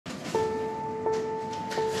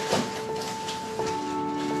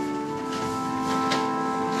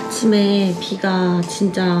아침에 비가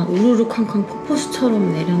진짜 우르르 쾅쾅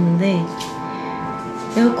폭포수처럼 내렸는데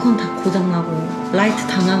에어컨 다 고장나고 라이트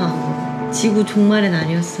다 나가고 지구 종말의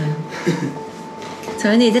날이었어요.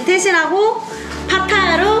 저희는 이제 퇴실하고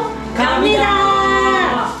파타야로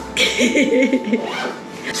갑니다.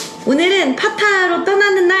 오늘은 파타야로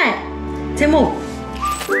떠나는 날. 제목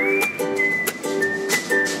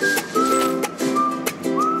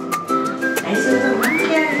날씨가 좀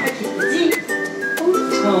함께하니까 기쁘지?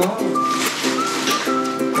 엄청.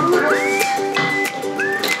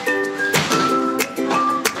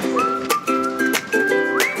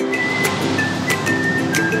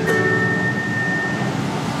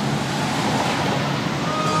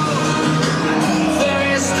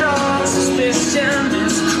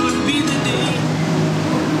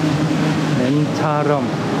 램처럼.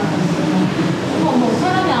 어머,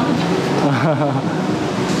 사람이 아무도.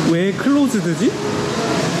 왜 클로즈드지?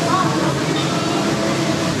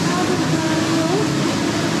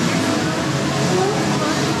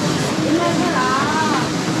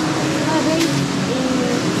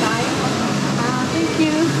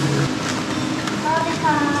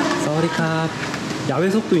 서리캅.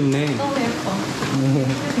 야외석도 있네. 너무 예뻐.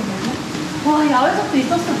 와, 야외석도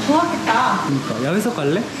있었으면 좋았겠다. 그러니까 야외석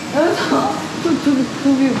갈래? 야외석?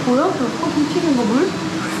 저기 보여? 저 커피 튀긴 거 물?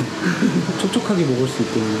 촉촉하게 먹을 수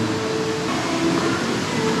있겠네.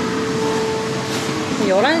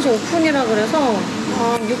 11시 오픈이라 그래서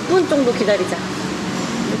 6분 정도 기다리자.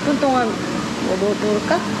 6분 동안 뭐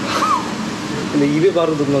놓을까? 근데 입에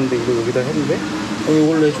바로 넣었는데 이거 여기다 해도 돼? 그럼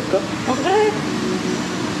이걸로 해줄까? 그래.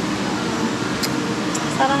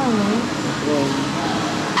 사랑하는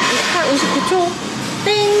 59초. 땡.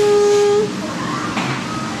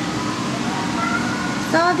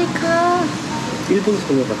 사디카. 일본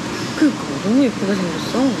소녀 같아. 그니까 너무 예쁘게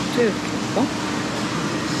생겼어. 어떻게 이렇게 예뻐?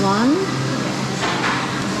 원.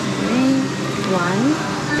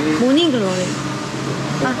 모닝글로리.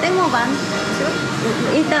 땡모반.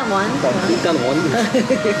 일단 원. 일단 원.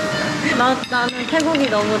 나는 태국이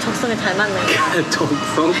너무 적성에 잘 맞네.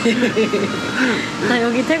 적성? 나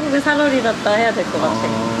여기 태국에 살얼이랐다 해야 될 것 같아.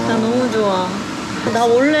 나 너무 좋아. 나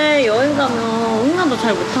원래 여행 가면 응아도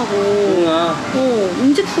잘 못하고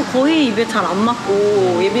음식도 거의 입에 잘 안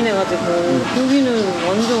맞고 예민해가지고 여기는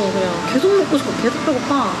완전 그냥 계속 먹고 싶고 계속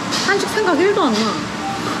배고파. 한식 생각 1도 안 나.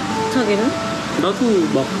 자기는? 나도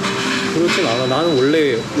막 그렇진 않아. 나는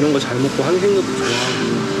원래 이런 거 잘 먹고 한식 것도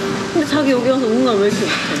좋아하고. 근데 자기 여기 와서 응아 왜 이렇게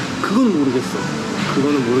못해? 그건 모르겠어.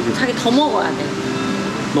 그거는 모르겠어. 자기 더 먹어야 돼.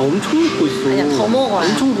 나 엄청 먹고 있어. 아니야, 더 먹어야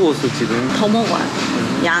돼. 엄청 부었어 지금. 더 먹어야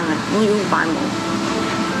돼. 양을. 여기 많이 먹어.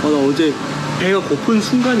 나 어제 배가 고픈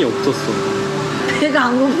순간이 없었어. 배가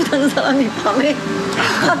안 고프다는 사람이 밤에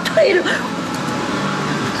파타이를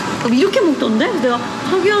이렇게 먹던데? 내가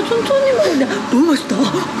자기야 천천히 먹는데 너무 맛있다.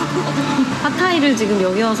 파타이를 지금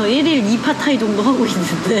여기 와서 1일 2파타이 정도 하고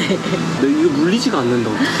있는데 근데 이거 물리지가 않는다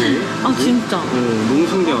어떡해. 아 진짜? 너무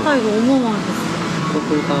신기하다. 파타이가 어마어마하겠어.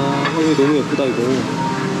 그러니까 이거 너무 예쁘다 이거.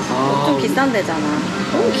 좀 비싼 데잖아.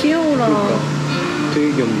 너무 귀여워라. 그러니까 되게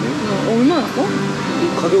귀엽네. 얼마였어?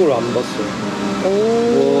 가격을 안 봤어. 오.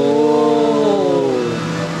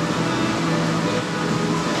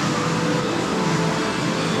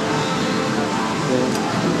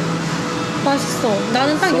 맛있어.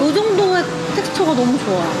 나는 딱 요 정도의 텍스처가 너무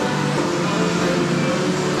좋아.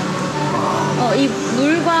 이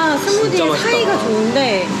물과 스무디의 사이가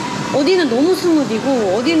좋은데 어디는 너무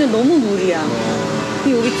스무디고 어디는 너무 물이야.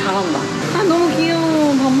 여기 잘한다. 아 너무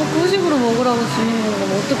귀여워. 밥 먹고 후식으로 먹으라고 주는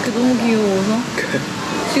건가. 어떡해 너무 귀여워서.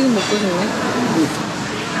 지금 먹고 싶네.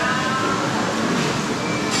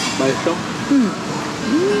 맛있어? 응.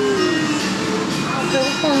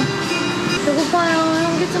 배고파. 배고파요.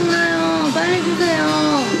 현기증 나요. 빨리 주세요.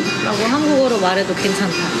 라고 한국어로 말해도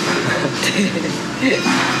괜찮다.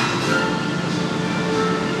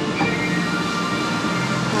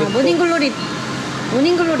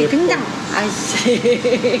 모닝글로리 등장.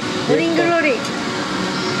 아이씨. 모닝글로리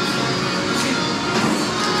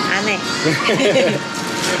안 해.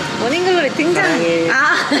 모닝글로리 등장. 진짜.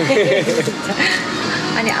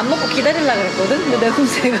 아니 안 먹고 기다리려고 그랬거든. 근데 내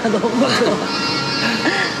냄새가 너무 좋아.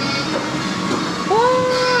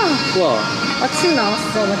 우와. 마침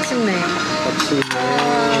나왔어. 마침내.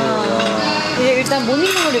 이제 일단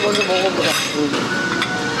모닝글로리 먼저 먹어보자.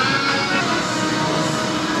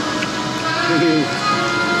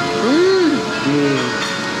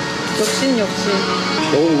 역시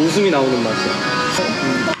너무 웃음이 나오는 맛이야.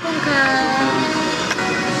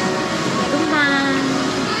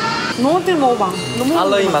 농어튀김 먹어봐.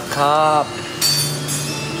 알로이 마캅.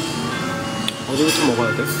 어디부터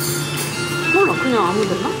먹어야 돼? 몰라, 그냥 아무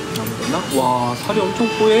데나? 아무 데나? 와, 살이 엄청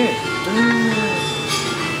뽀해.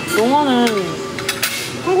 농어는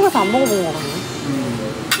한국에서 안 먹어본 거 같네.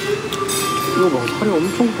 이거 봐, 살이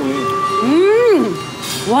엄청 뽀해.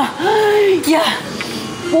 와, 야,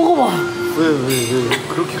 먹어봐. 왜?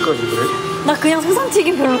 그렇게까지 그래? 나 그냥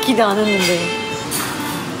소삼튀김 별로 기대 안 했는데.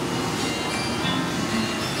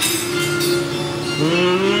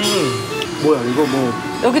 뭐야, 이거 뭐.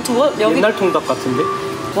 여기 여기. 옛날 통닭 같은데?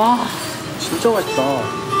 와. 진짜 맛있다.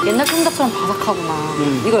 옛날 통닭처럼 바삭하구나.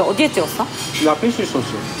 이거 어디에 찍었어? 나 필수 소스.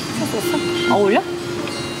 소스? 아, 어울려?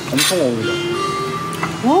 엄청 어울려.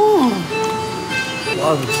 와.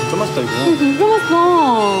 와, 이거 진짜 맛있다, 이거. 진짜 맛있다.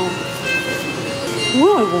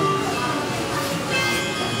 뭐야, 이거?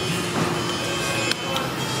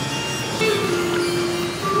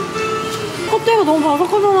 껍데기가 너무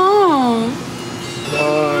바삭하잖아.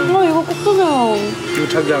 와, 이거 꼭 드세요. 이거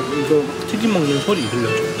자기야, 이거 튀김 먹는 소리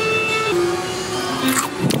들려줘.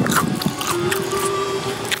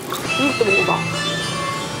 이것도 먹어봐.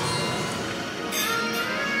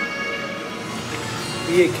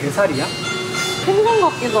 이게 게살이야? 생선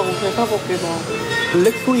같기도 하고 게살 같기도 하고.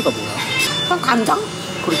 블랙소이가 뭐야? 그냥 간장?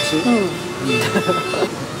 그렇지. 응.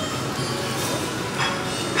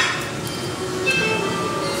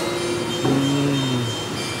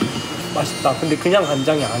 맛있다. 근데 그냥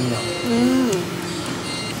간장이 아니야.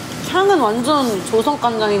 향은 완전 조선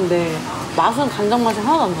간장인데 맛은 간장 맛이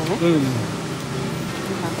하나도 안 나네?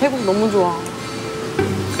 태국 너무 좋아.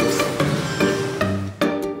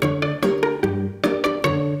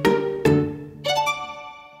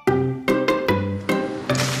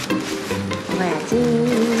 먹어야지.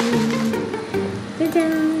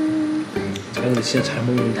 짜잔. 아, 근데 진짜 잘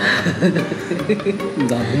먹는다.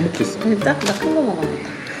 나 못 먹겠어. 진짜? 나 큰 거 먹어야겠다.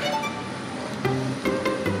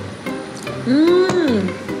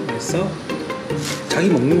 맛있어? 자기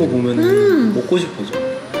먹는 거 보면 먹고 싶어져.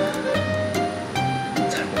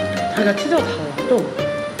 잘 먹네. 자기가 치즈가 달라. 또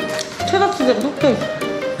체다 치즈가 섞여있어.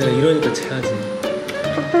 내가 이러니까 체하지.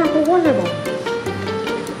 섞여 보고 싶어.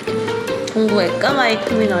 동부 에까마이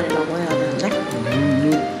터미널이라고 해야 되는데?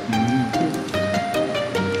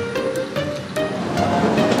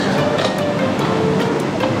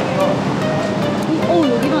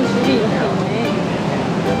 여기만 줄이 이렇게 있네.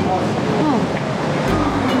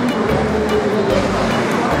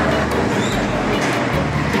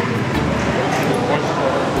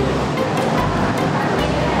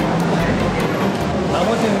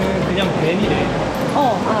 나머지는 그냥 벤이래.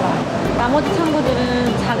 알아. 나머지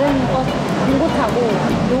창구들은 작은 버스, 중고차고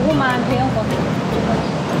요거만 대형 버스.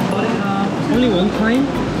 Only one time?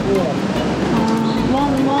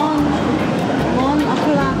 one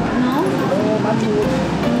o'clock, no?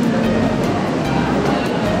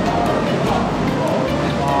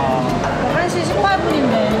 와. 1시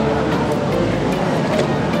 18분인데.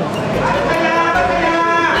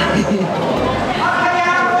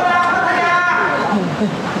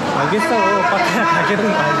 알겠어. 파타야 가게는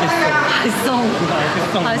거 알겠어.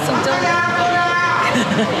 알겠어 좀.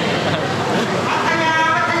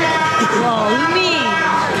 와,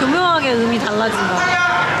 교묘하게 음이 달라진다.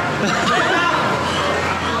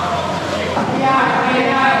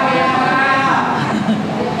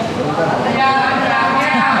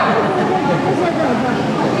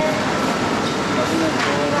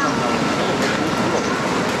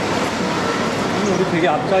 우리 되게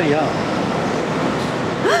앞자리야.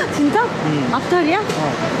 진짜? 앞자리야?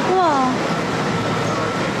 우와.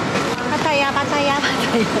 파타야.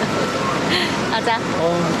 가자.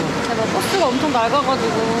 제가 버스가 엄청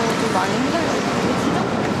낡아가지고 좀 많이 힘들어. 진짜?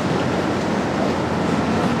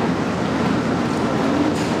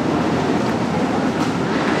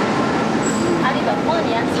 자리 몇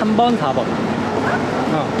번이야? 3번, 4번.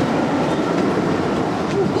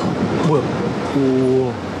 뭐야? 오.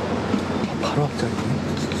 바로 앞자리네.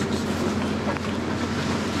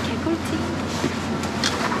 개꿀팁.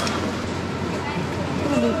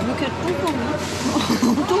 근데 왜 이렇게 뚱뚱해?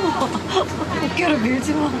 뚱뚱해. 어깨를 밀지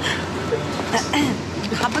마.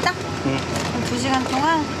 가보자. 응. 2시간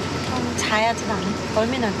동안 좀 자야지 나는.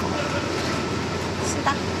 멀미 날 거.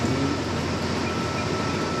 쓰다.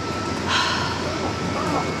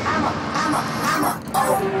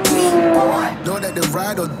 Know that they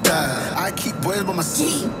ride or die. I keep boys by my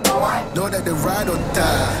side. Know that they ride or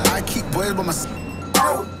die. I keep boys by my side.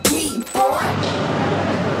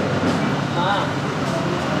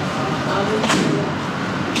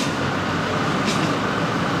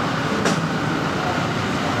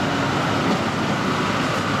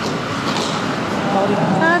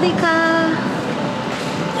 사와디카.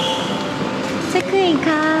 체크인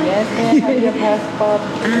카. Your passport.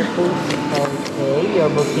 Okay, you're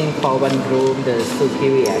booking for one room, the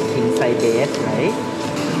superior king size bed, right?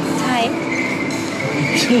 차이.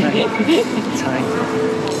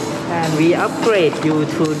 And we upgrade you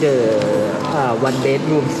to the one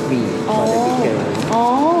bedroom suite for the bigger.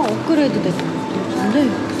 업그레이드 됐어. 근데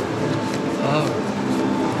아,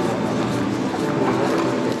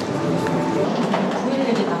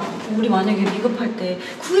 911이다. 우리 만약에 미급할 때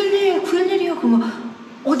 911이요 그러면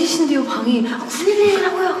어디신데요 방이?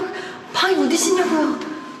 911이라고요. 방이 어디시냐고요.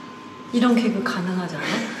 이런 개그 가능하지 않아?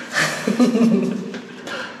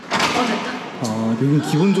 됐다. 여긴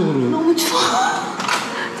기본적으로 너무 추워.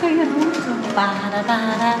 저기가 너무 추워.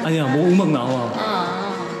 빠라바라. 아니야, 뭐 음악 나와.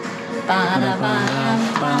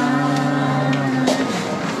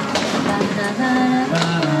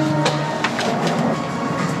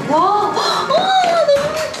 와, 너무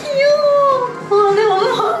귀여워. 내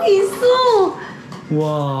오늘 방이 있어.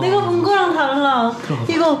 와. 내가 본 거랑 달라.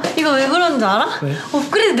 이거 왜 그런 줄 알아? 왜?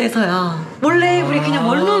 업그레이드 돼서야. 원래 우리 그냥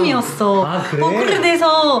원룸이었어. 아, 그래? 업그레이드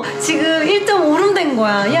돼서 지금 1.5룸 된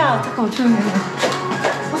거야. 야, 잠깐만 조용히 해.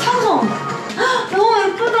 삼성. 너무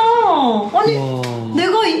예쁘다. 아니, 와.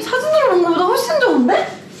 내가 이 사진으로 본 거보다 훨씬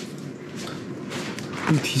좋은데?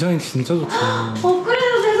 이 디자인 진짜 좋다.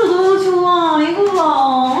 업그레이드 돼서 너무 좋아. 이거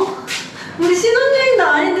봐. 우리 신혼여행도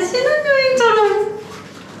아닌데 신혼여행처럼.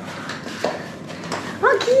 아,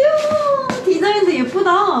 귀여워. 디자인도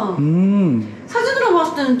예쁘다. 사진으로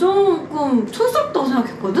봤을 때는 조금 촌스럽다고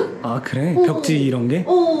생각했거든? 아, 그래? 벽지 이런 게?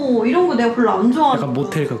 이런 거 내가 별로 안 좋아하는. 약간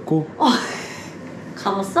모텔 같고?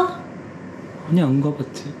 가봤어? 아니, 안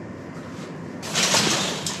가봤지.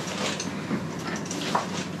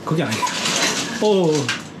 거기 아니야.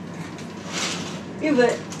 이거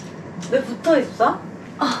왜 붙어 있어?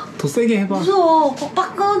 더 세게 해봐. 무서워.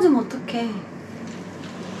 빡 끊어지면 어떡해.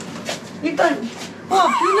 일단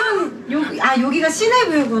뷰는 여기가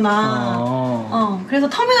시내뷰구나. 그래서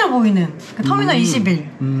터미널 보이는 그 터미널 21.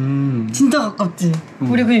 진짜 가깝지.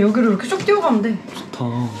 우리 그냥 여기로 이렇게 쭉 뛰어가면 돼. 좋다.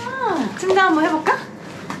 침대 한번 해볼까?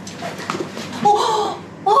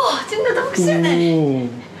 침대도 확실해.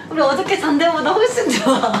 우리 어저께 잔 데보다 훨씬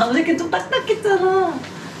좋아. 어저께 좀 딱딱했잖아.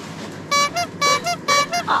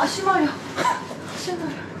 쉬마려.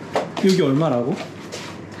 여기 얼마라고?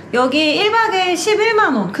 여기 1박에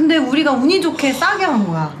 11만 원. 근데 우리가 운이 좋게 싸게 한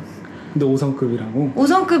거야. 근데 5성급이라고?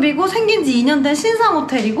 5성급이고 생긴 지 2년 된 신상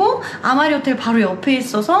호텔이고 아마리 호텔 바로 옆에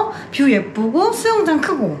있어서 뷰 예쁘고 수영장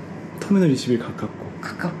크고 터미널 21 가깝고.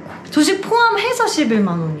 조식 포함해서 11만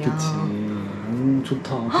원이야. 그치.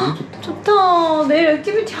 좋다. 되게 좋다. 좋다. 내일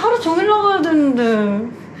액티비티 하루 종일 나가야 되는데.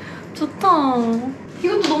 좋다.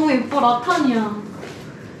 이것도 너무 예뻐. 라탄이야.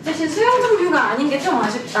 대신 수영장 뷰가 아닌 게 좀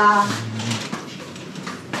아쉽다.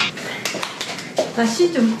 나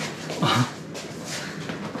시 좀.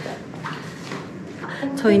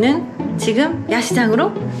 저희는 지금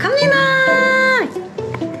야시장으로 갑니다.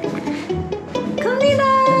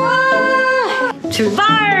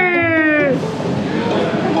 출발.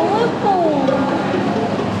 너무 예뻐.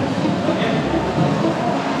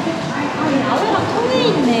 야외랑 통해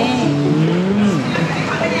있네.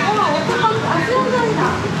 수영장이다.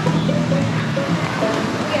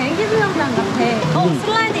 여기 애기 수영장 같아.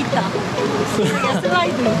 슬라이드 있다. 야,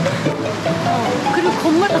 슬라이드. 그리고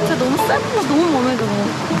건물 자체 너무 세고 너무 마음에 들어.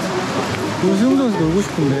 오늘 수영장에서 놀고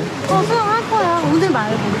싶은데? 수영할 거야. 오늘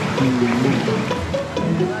말고.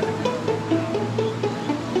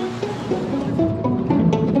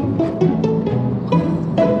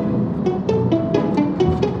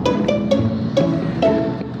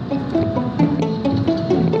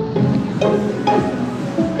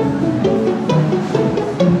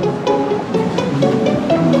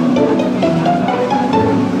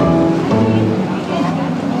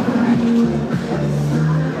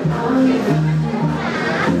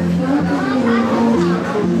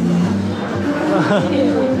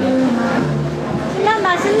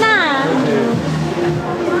 신나.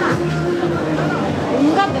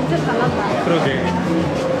 온갖 냄새 다 난다. 그러게.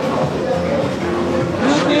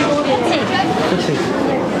 그치.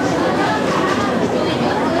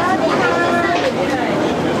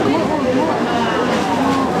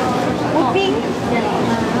 호핑?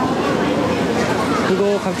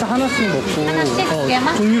 그거 각자 하나씩 먹고. 하나씩? 두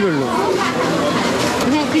개만? 종류별로.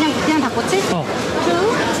 그냥 닭꼬치?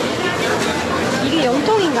 이게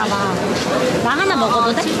염통인가 봐. 나 하나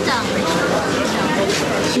먹어도 돼?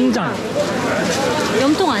 심장.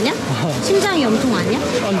 염통 아니야? 심장이 염통 아니야?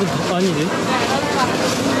 아니지.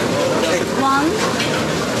 왕.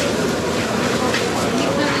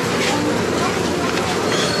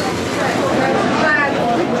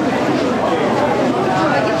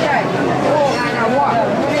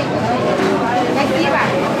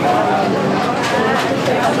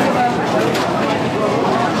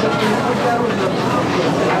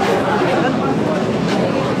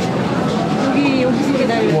 여기서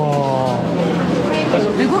기다려. 와.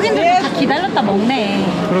 외국인들도 다 기다렸다 먹네.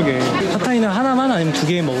 그러게. 파타이는 하나만 아니면 두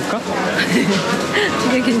개 먹을까?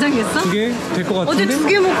 두 개 괜찮겠어? 두 개 될 것 어제 같은데? 두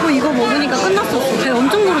개 먹고 이거 먹으니까 끝났었어. 배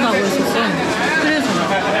엄청 부르다고 했었어. 그래서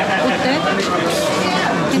어때?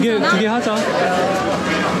 두 개 하자.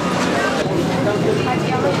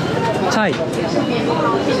 차이.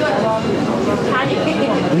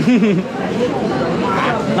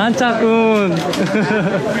 난짜군.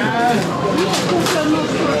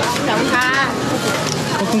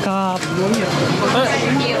 코쿤캅.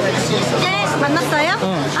 네, 만났어요? 어.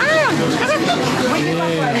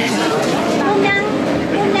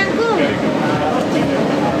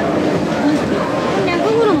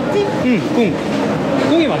 꽁냥꽁으로 먹지? 응, กุ้.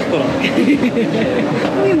 กุ้이 맛있더라.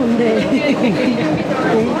 꽁이 뭔데?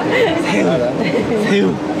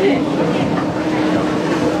 새우.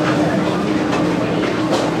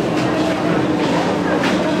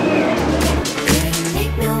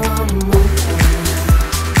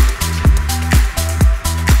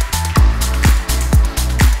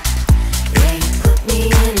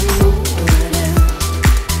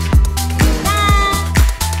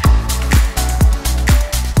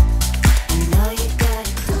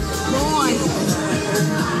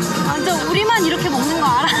 완전 우리만 이렇게 먹는 거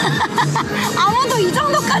알아? 아무도 이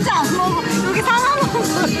정도까지 안 먹어. 여기 상하 먹어.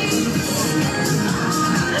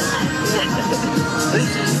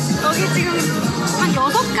 여기 지금 한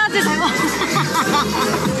 6가지 되고.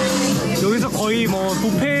 여기서 거의 뭐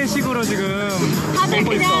뷔페식으로 지금 다들 먹고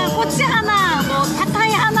그냥 있어. 꼬치 하나, 뭐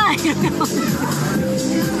파타이 하나 이러면.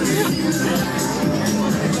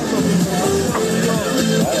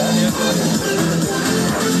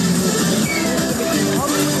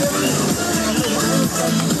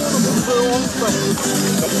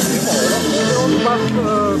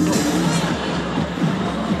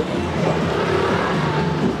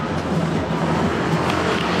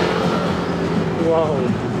 와우.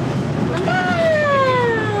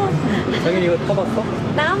 정현이 이거 타봤어?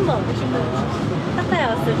 나 한 번. 파타야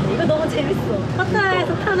왔을 때. 이거 너무 재밌어.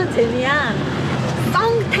 파타야에서 타는 재미야.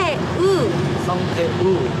 썽태우.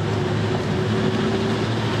 쌍태우.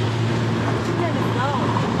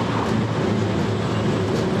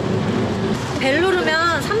 벨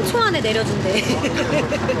누르면 3초 안에 내려준대.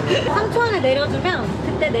 3초 안에 내려주면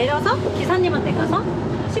그때 내려서 기사님한테 가서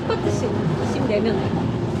 10바트씩 내면 돼.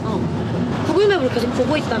 구글맵으로 계속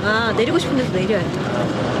보고 있다가 내리고 싶은 데서 내려야 돼.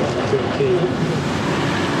 오케이.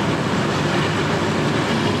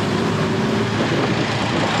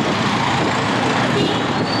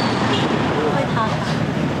 거의 다.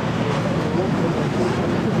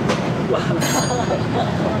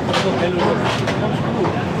 이거 벨 눌렀어.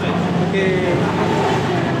 오케이.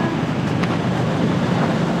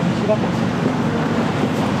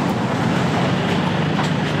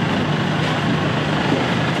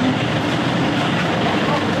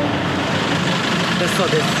 됐어.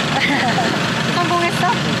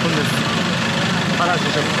 성공했어? 돈 됐어.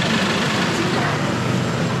 받아주셨어.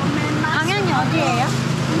 방향이 어디예요?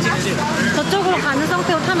 저쪽으로 가는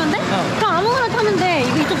상태로 타면 돼? 그럼 아무거나 타면 돼.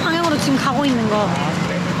 이거 이쪽 방향으로 지금 가고 있는 거.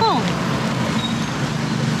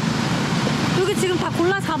 여기 지금 다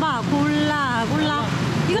골라 잡아. 골라.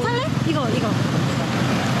 이거 탈래? 이거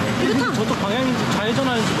타. 저쪽 방향인지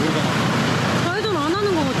좌회전하는지 모르잖아. 좌회전 안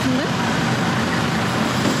하는 거 같은데?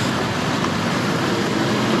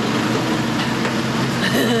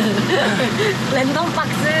 랜덤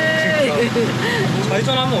박스.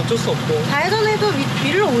 좌회전하면 어쩔 수 없고. 좌회전해도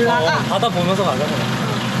위로 올라가. 바다 보면서 가자.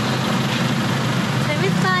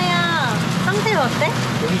 재밌다야. 상태 어때?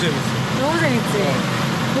 너무 재밌어. 너무 재밌지?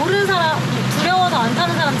 모르는 사람, 두려워서 안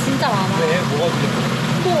타는 사람 진짜 많아. 왜? 뭐가 두려워?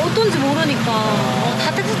 뭐 어떤지 모르니까.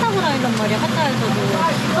 다 택시 타고 다닌단 말이야, 파타야에서도.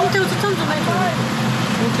 상태로 추천 좀 해줘.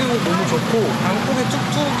 성태우 너무 좋고, 방콕에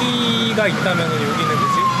툭툭이가 있다면 여기는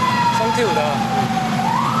그지? 성태우다.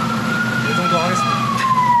 이 정도 하겠습니다.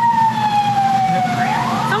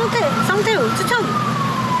 상태로 추천.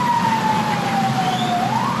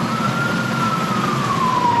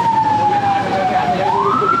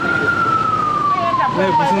 왜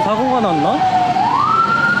무슨 사고가 났나?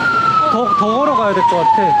 더 걸어가야 될 것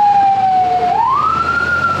같아.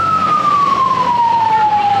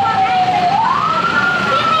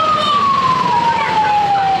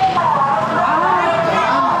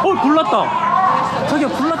 불났다. 자기야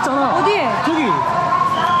불났잖아. 어디에? 저기.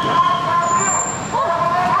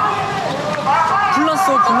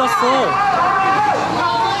 불났어.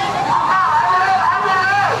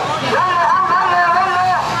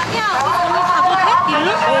 자기야, 우리 가도 돼? 일로?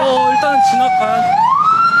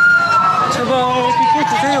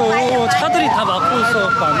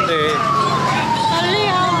 자꾸 안 돼.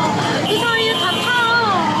 난리야. 이 사이에 다 타.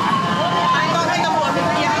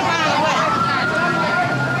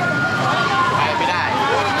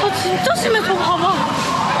 아 진짜 심해. 저거 봐봐.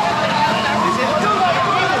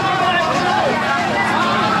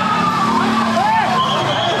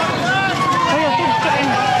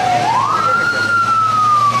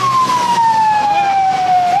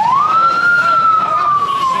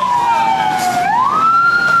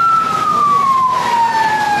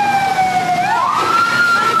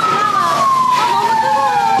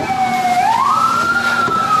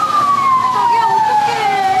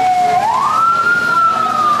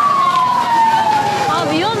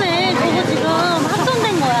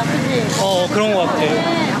 그런 거 같아.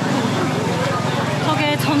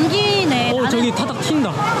 저게 전기네. 저기 타닥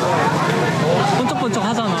튄다. 번쩍번쩍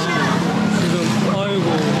하잖아. 지금, 아이고.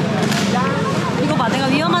 이거 봐, 내가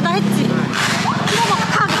위험하다 했지. 이거 봐,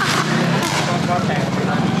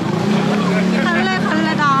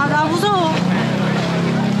 갈래, 나 무서워.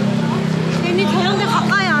 괜히 저런 데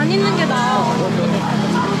가까이 안 있는 게 나아.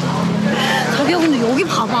 자기야, 근데 여기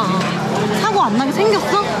봐봐. 사고 안 나게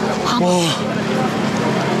생겼어? 봐봐.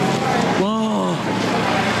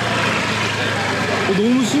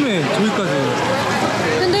 너무 심해, 저기까지.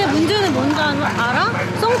 근데 문제는 뭔지 알아?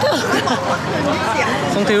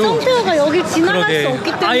 성태우? 성태우가 여기 지나갈 그러게. 수 없기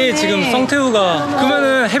때문에 아예 지금 성태우가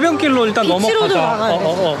그러면은 해변길로 일단 비치로도 넘어가자. 나가야 돼.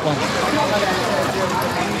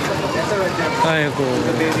 아이고.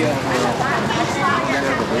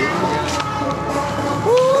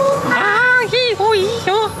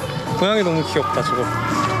 히호이효. 고양이 너무 귀엽다 저거.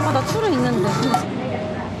 나 추루 있는데.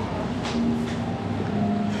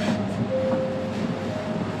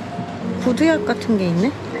 부두약 같은 게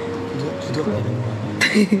있네? 부두약 있는 거야?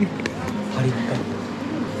 발이 있다.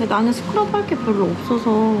 근데 나는 스크럽 할 게 별로 없어서.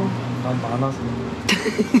 난 많아서.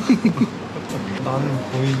 나는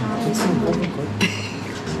거의 코스로 뽑을걸?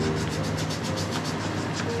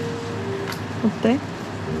 어때?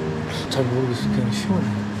 잘 모르겠어. 그냥 시원해.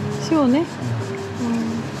 시원해?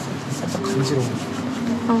 살짝 간지러워.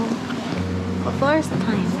 First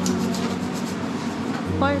time.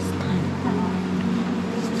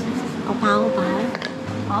 바오.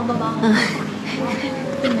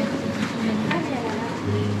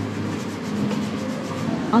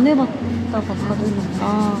 안 해봤다가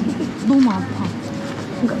받으니까 너무 아파.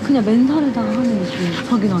 그러니까 그냥 맨살에다가 하는 느낌.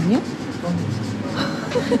 자기는 아니야?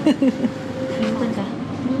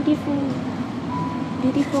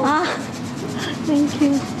 Beautiful. 아, thank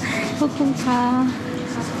you. 소금차.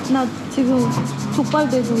 나 지금 족발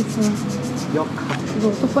되고 있어. 역하.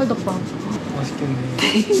 이거 족발덮밥. 맛있겠네.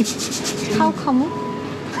 카우카무?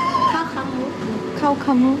 카우카무.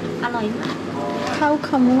 카우카무. 알로이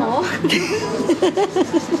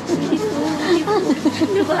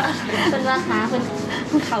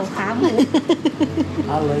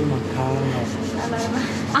마카로.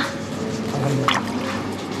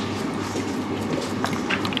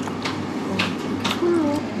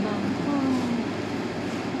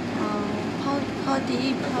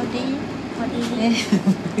 퍼디. 네.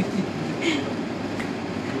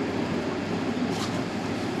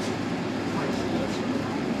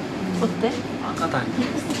 어때? 아까다.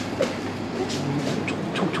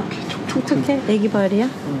 촉촉해? 애기 발이야?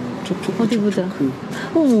 응, 촉촉. 어디 보자.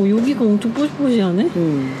 어머, 여기가 엄청 뽀시뽀시하네?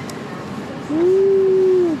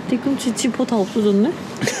 뒤꿈치 지퍼 다 없어졌네?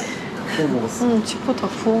 구워 먹었어. 응, 지퍼 다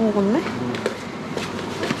구워 먹었네?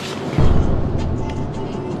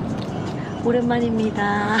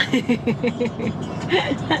 오랜만입니다.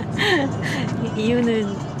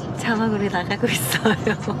 이유는 자막으로 나가고 있어요.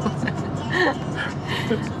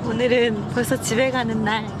 오늘은 벌써 집에 가는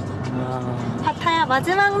날. 파타야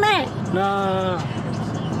마지막 날.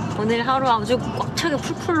 오늘 하루 아주 꽉 차게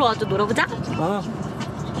풀풀로 아주 놀아보자. 고!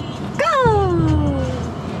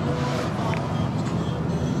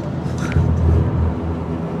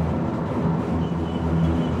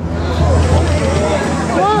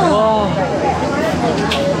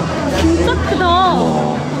 진짜 크다.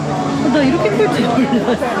 나 이렇게 클 줄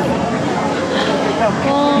몰랐어.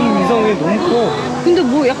 이 위성이 너무 커. 근데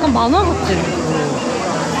뭐 약간 만화 같지?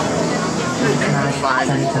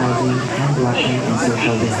 Sanitizing, hand washing, and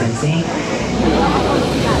social distancing.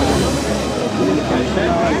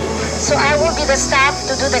 So I will be the staff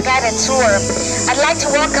to do the guided tour. I'd like to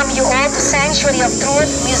welcome you all to Sanctuary of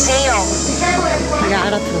Truth Museum. 내가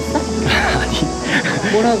알아들었어? 아니.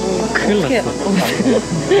 뭐라고? 큰일 났어.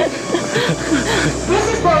 This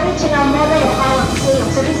is the original model of our museum.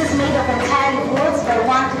 So this is made of entirely wood, the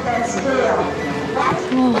 1 to 10 scale.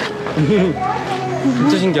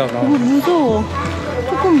 진짜 신기하다. 무서워.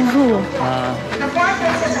 조금 무서워. 아. The 1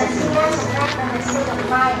 places are symbols of love and state of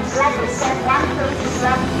mind. Like we said, one place is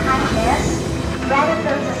love and kindness, the other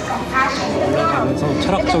place is compassion. 올라가면서 You can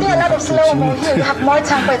철학적인 do a lot of slow mo here. You have more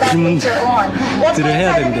time for that later on. Let's go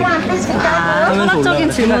해야 inside 된대. everyone. Please be careful. 철학적인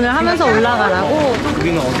질문을 하면서 올라가라고.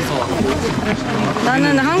 우리는 어디서 왔어?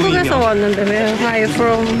 나는 한국에서 왔는데 왜? Hi,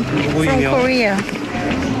 from Korea.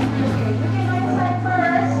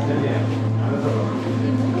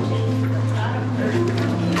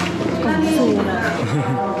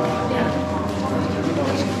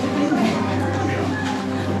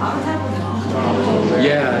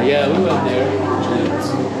 Yeah, we went there.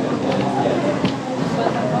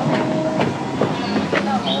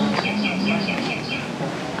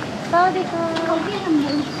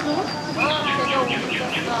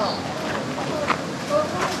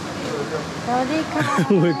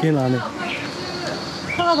 왜 이렇게 나네?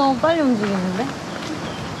 차가 너무 빨리 움직이는데?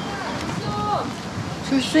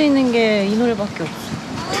 줄 수 있는 게 이 노래밖에 없어.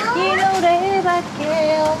 이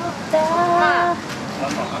노래밖에 없다.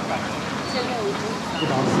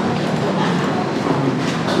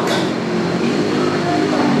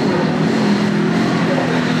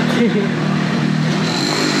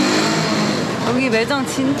 여기 매장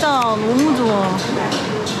진짜 너무 좋아.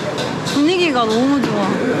 분위기가 너무 좋아.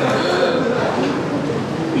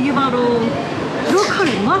 이게 바로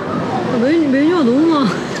브로컬인가? 메뉴가 너무 많아.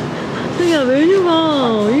 저기야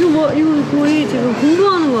메뉴가 이거 거의 지금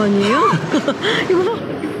공부하는 거 아니에요? 이거 봐.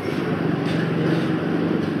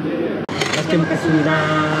 맛있게 먹겠습니다.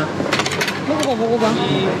 먹어봐.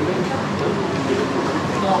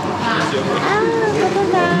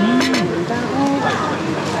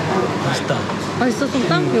 맛있다. 맛있어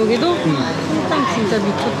솜땅? 여기도? 솜땅 진짜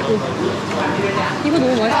미쳤고. 이거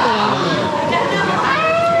너무 맛있더라.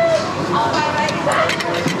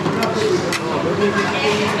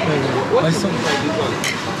 맛있어.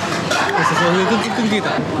 맛있어. 이거 끈기다.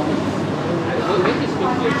 너무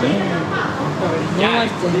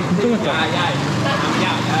맛있지? 진짜 맛있다.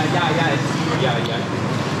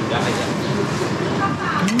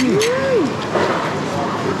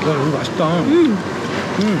 와, 여기 맛있다.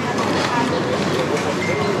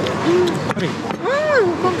 카레.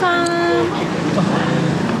 우콘칸.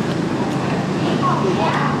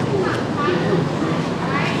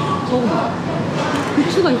 먹어봐.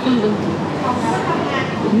 고추가 있던데.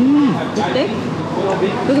 어때?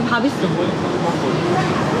 여기 밥 있어.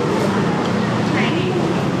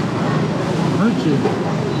 맛있지?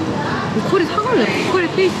 커리 사갈래? 커리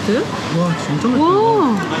테이스트? 와, 진짜 맛있다. 와,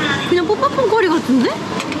 그냥 뽀빠퐁 커리 같은데?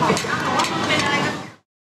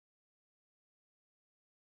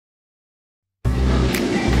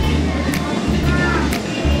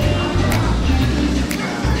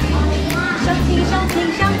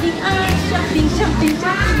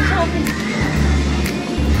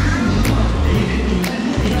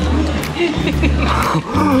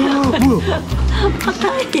 뭐야?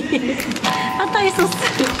 파타이 소스.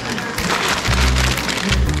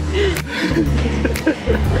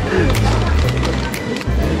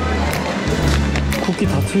 쿠키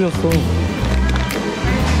다 틀렸어.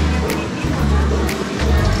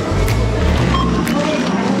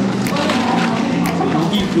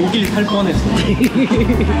 여길 살 뻔했어.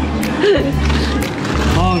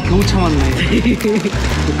 아, 겨우 참았네. 그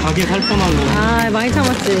가게 살 뻔한 거. 아, 많이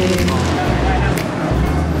참았지.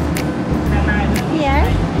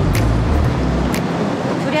 예?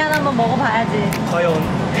 두리안 한번 먹어봐야지.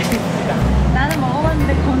 과연. 나는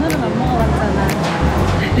먹어봤는데 건우는 안 먹어봤잖아.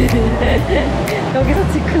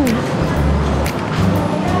 여기서 지금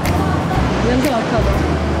냄새 맡아봐.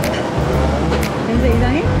 냄새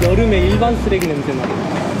이상해? 여름에 일반 쓰레기 냄새 나.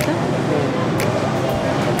 진짜?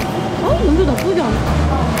 냄새 나쁘지 않아.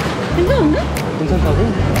 괜찮은데? 괜찮다고?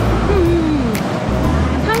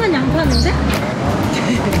 상한 양파인데?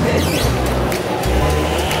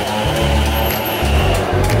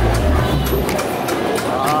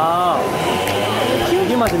 아,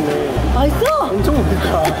 되게 맛있네. 맛있어? 엄청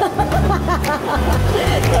맛있다.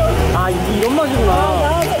 아, 이런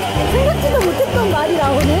맛이구나. 생각지도 못했던 말이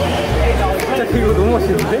나오네? 진짜 이거 너무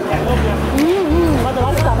맛있는데? 맞아,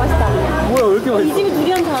 맛있다. 뭐야, 왜 이렇게 이 맛있어? 집이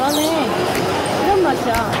두리안 잘하네. 이런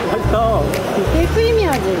맛이야. 맛있다. 되게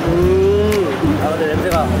크리미하지? 아, 근데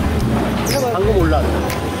냄새가 방금 올라.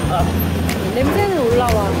 아, 냄새는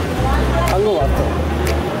올라와. 방금 왔어.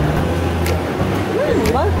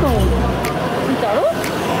 맛있어. 진짜로?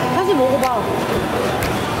 다시 먹어봐.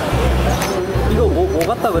 이거 뭐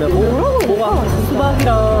같다 그래? 뭐라고 뭐가 그랬어?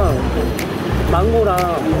 수박이랑 망고랑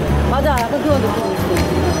맞아, 약간 그런 느낌이 있어.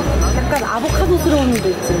 약간 아보카도스러움도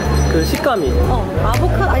있지. 그 식감이.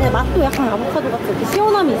 아니야, 맛도 약간 아보카도 같은 그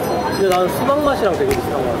시원함이 있어. 근데 나는 수박 맛이랑 되게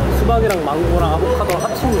비슷한 거 같아. 수박이랑 망고랑 아보카도랑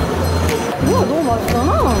합친 느낌. 우와, 너무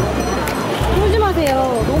맛있잖아. 쫄지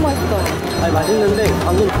마세요. 너무 맛있어. 아니 맛있는데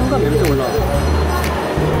방금 순간 냄새 올라왔어.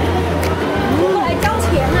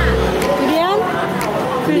 두리안?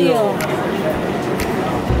 클리어.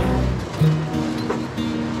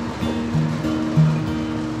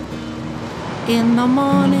 In the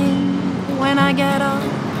morning when I get up,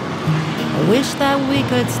 I wish that we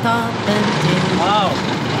could stop and take 와우.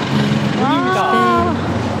 와,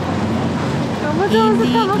 너무 in 좋은 the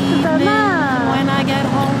evening 스타벅스잖아. when I get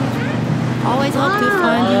home. Always hope to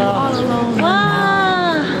find you all alone and 와.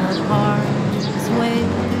 now your heart's way.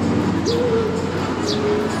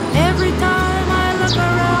 Every time I look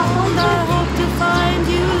around, I hope to find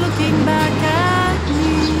you looking back at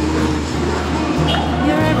me.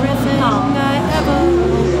 You're everything I ever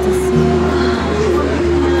hope to see.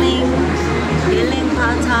 힐링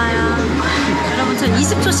파타야. 여러분, 저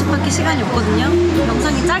 20초씩밖에 시간이 없거든요.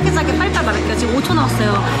 영상이 짧게 빨빨 말할게요. 지금 5초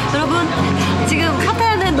남았어요. 여러분, 지금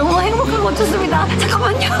파타야는 너무 행복하고 좋습니다.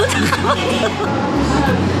 잠깐만요.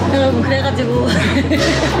 여러분, 그래가지고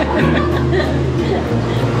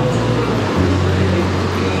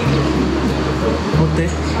어때?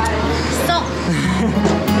 썩.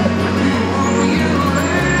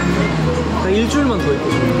 나 일주일만 더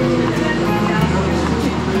있고 싶어.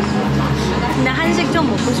 근데 한식 좀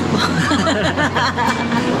먹고 싶어.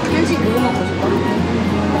 한식 뭐 먹고 싶어?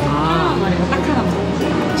 아, 말이야, 딱 하나.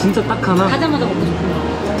 진짜 딱 하나? 가자마자 먹고 싶은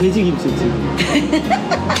거. 돼지김치찌개.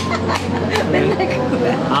 맨날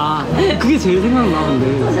그거야. 아, 그게 제일 생각나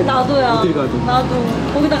근데. 사실 나도야. 어딜 가도. 나도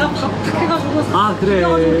거기다가 밥 탁 해가지고 아, 그래.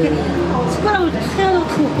 이렇게 숟가락을 탁 해가지고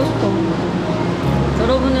탁 먹고 싶어.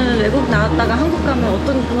 여러분은 외국 나왔다가 한국 가면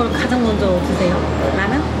어떤 걸 가장 먼저 드세요?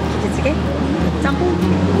 라면? 김치찌개? 짬뽕?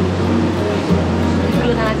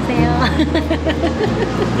 그걸로 달아주세요.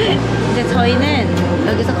 이제 저희는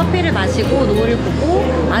여기서 커피를 마시고 노을을 보고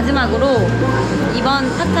마지막으로 이번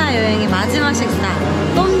파타야 여행의 마지막 식사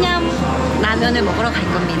똠얌 라면을 먹으러 갈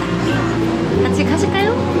겁니다. 같이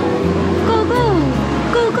가실까요? 고고!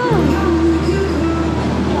 고고!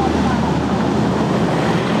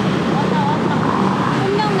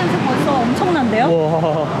 똠얌 냄새 벌써 엄청난데요?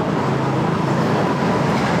 와.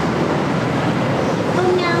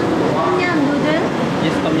 똠얌 누들?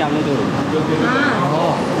 예스 덤양 누들.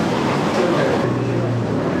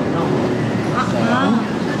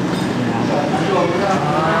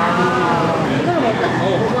 이걸 먹을까?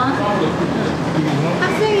 와.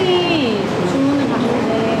 학생이 주문을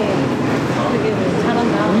받는데 되게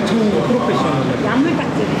잘한다. 엄청 프로페셔널해.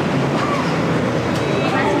 야물딱지네.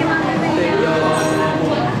 맛있게 만드세요.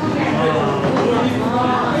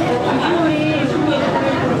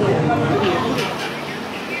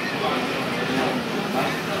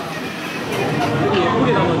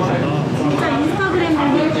 예쁘게 담아주세요. 진짜 인스타그램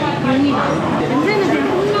용이다. 냄새는 그냥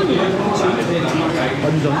콩냥이야.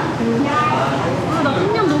 완전. 나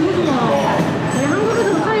콩냥 너무 좋아. 우리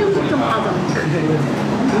한국에서도 타이 음식점 가자.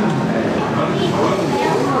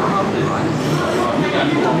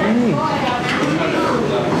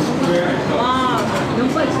 와,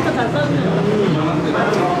 면발 진짜 잘 싸주네.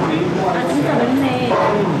 아, 진짜 맵네.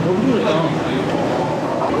 너무 좋다.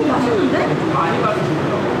 너무 맛있는데?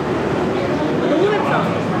 너무 맵다.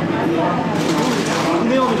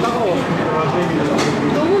 매운이 따가워.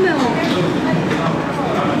 너무 매워.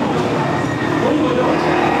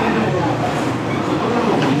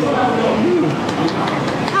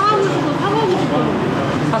 사가고 싶어.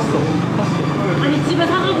 샀어. 아니, 집에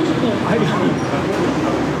사가고 싶어. 아니.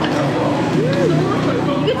 너무 맛있어.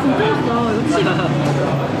 이게 진짜 맛있다. 역시.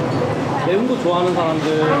 매운 거 좋아하는 사람들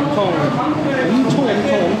엄청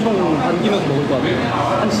반기면서 먹을 것 같아.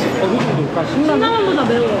 어느 정도일까? 10만원보다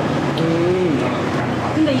매워.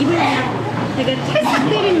 근데 입을 되게 찰싹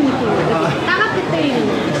때리는 느낌. 되게 따갑게 때리는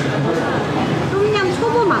느낌. 똠얌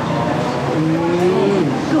초보 맛.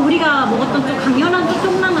 그 우리가 먹었던 좀 강렬한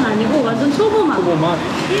쫀쫀함은 아니고 완전 초보 맛. 초보 맛. 아,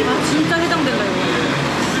 진짜 해장된다 이거.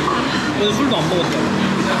 오늘 술도 안 먹었어.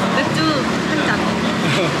 맥주 한 잔.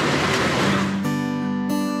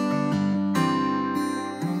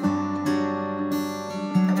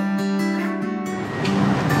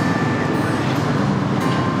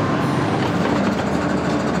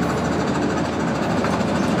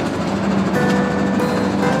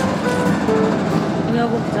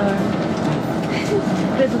 우여곡절.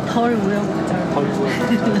 그래도 덜 우여곡절.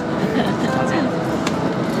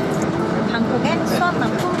 방콕의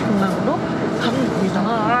수완나품 공항으로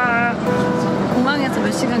갑니다. 공항에서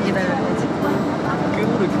몇 시간 기다려야지?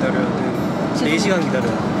 4시간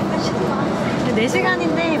기다려요.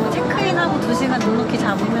 4시간인데 뭐 체크인하고 2시간 넉넉히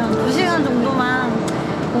잡으면 2시간 정도만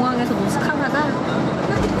공항에서 노숙하다가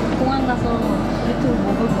공항 가서 유튜브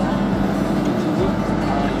먹을 거야.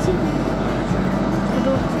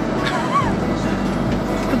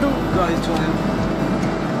 구독 좋아요.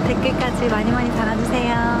 댓글까지 많이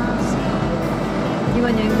달아주세요.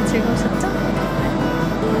 이번 여행도 즐거우셨죠?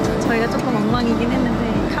 저희가 조금 엉망이긴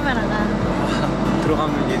했는데 카메라가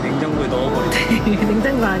들어가면 이제 냉장고에 넣어버리죠.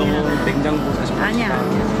 냉장고 아니야. 너무 냉장고 사실 아니야.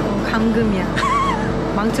 감금이야.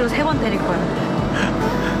 망치로 3번 때릴 거야.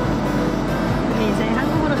 우리 이제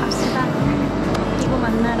한국으로 갑시다. 이거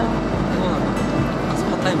만나러. 가서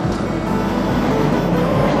파타야 먹자.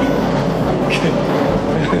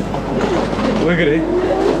 왜 그래?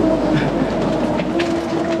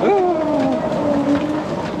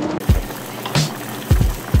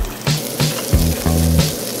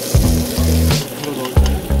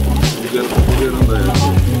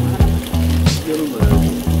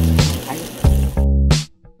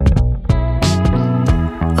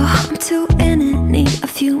 I'm too in it, need a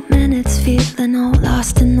few minutes, feeling all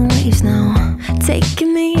lost in the waves now.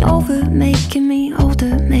 Taking me over, making me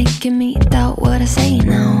older, making me doubt what I say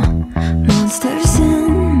now. Monsters in